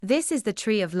This is the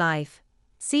Tree of Life,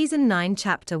 Season 9,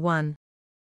 Chapter 1.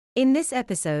 In this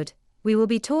episode, we will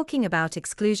be talking about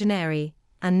exclusionary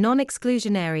and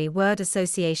non-exclusionary word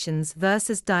associations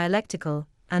versus dialectical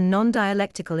and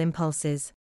non-dialectical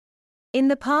impulses. In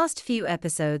the past few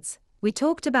episodes, we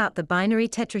talked about the binary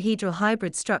tetrahedral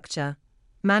hybrid structure,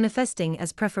 manifesting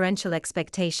as preferential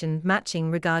expectation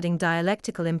matching regarding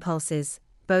dialectical impulses,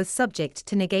 both subject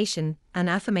to negation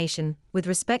and affirmation with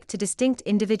respect to distinct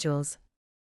individuals.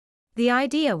 The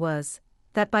idea was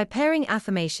that by pairing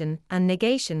affirmation and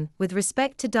negation with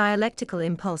respect to dialectical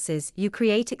impulses, you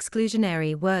create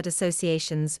exclusionary word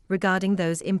associations regarding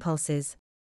those impulses.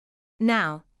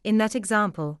 Now, in that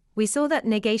example, we saw that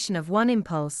negation of one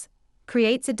impulse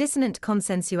creates a dissonant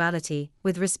consensuality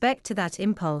with respect to that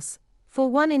impulse for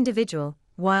one individual,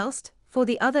 whilst, for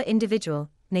the other individual,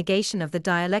 negation of the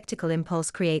dialectical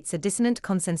impulse creates a dissonant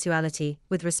consensuality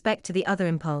with respect to the other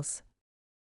impulse.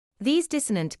 These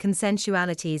dissonant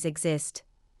consensualities exist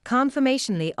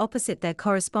conformationally opposite their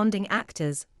corresponding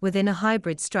actors within a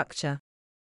hybrid structure.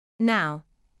 Now,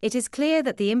 it is clear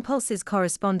that the impulses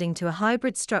corresponding to a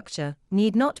hybrid structure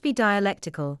need not be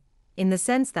dialectical, in the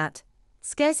sense that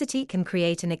scarcity can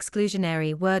create an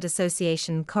exclusionary word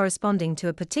association corresponding to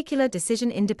a particular decision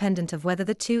independent of whether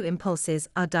the two impulses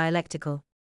are dialectical.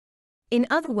 In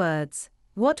other words,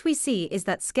 what we see is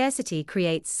that scarcity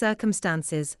creates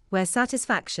circumstances where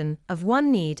satisfaction of one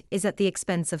need is at the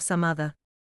expense of some other.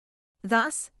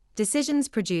 Thus, decisions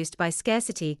produced by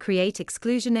scarcity create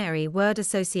exclusionary word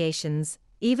associations,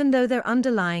 even though their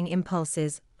underlying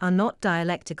impulses are not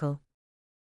dialectical.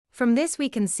 From this we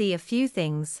can see a few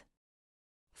things.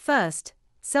 First,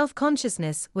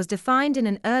 self-consciousness was defined in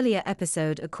an earlier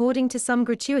episode according to some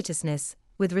gratuitousness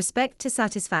with respect to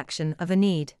satisfaction of a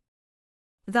need.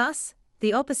 Thus,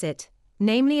 the opposite,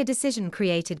 namely a decision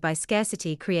created by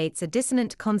scarcity, creates a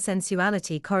dissonant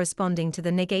consensuality corresponding to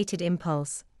the negated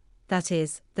impulse, that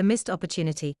is, the missed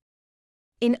opportunity.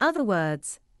 In other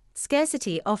words,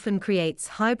 scarcity often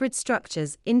creates hybrid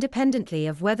structures independently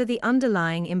of whether the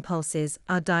underlying impulses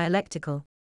are dialectical.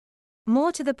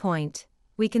 More to the point,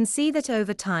 we can see that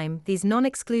over time these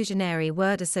non-exclusionary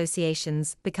word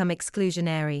associations become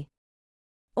exclusionary.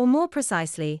 Or more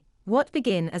precisely, what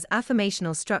begin as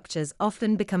affirmational structures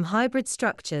often become hybrid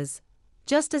structures,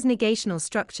 just as negational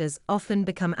structures often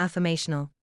become affirmational.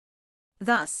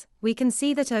 Thus, we can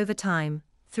see that over time,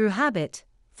 through habit,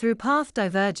 through path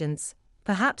divergence,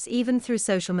 perhaps even through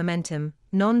social momentum,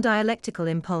 non-dialectical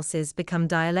impulses become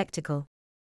dialectical.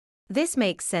 This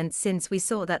makes sense since we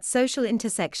saw that social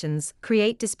intersections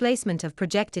create displacement of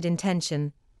projected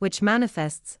intention, which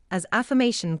manifests as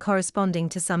affirmation corresponding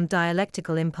to some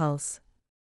dialectical impulse.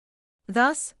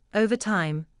 Thus, over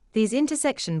time, these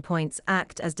intersection points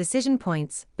act as decision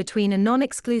points between a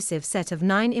non-exclusive set of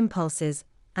 9 impulses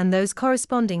and those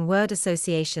corresponding word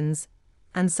associations,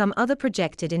 and some other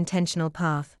projected intentional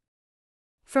path.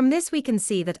 From this we can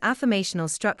see that affirmational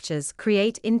structures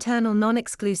create internal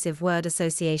non-exclusive word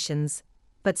associations,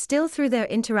 but still through their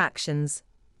interactions,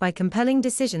 by compelling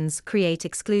decisions create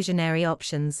exclusionary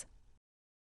options.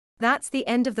 That's the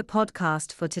end of the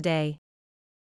podcast for today.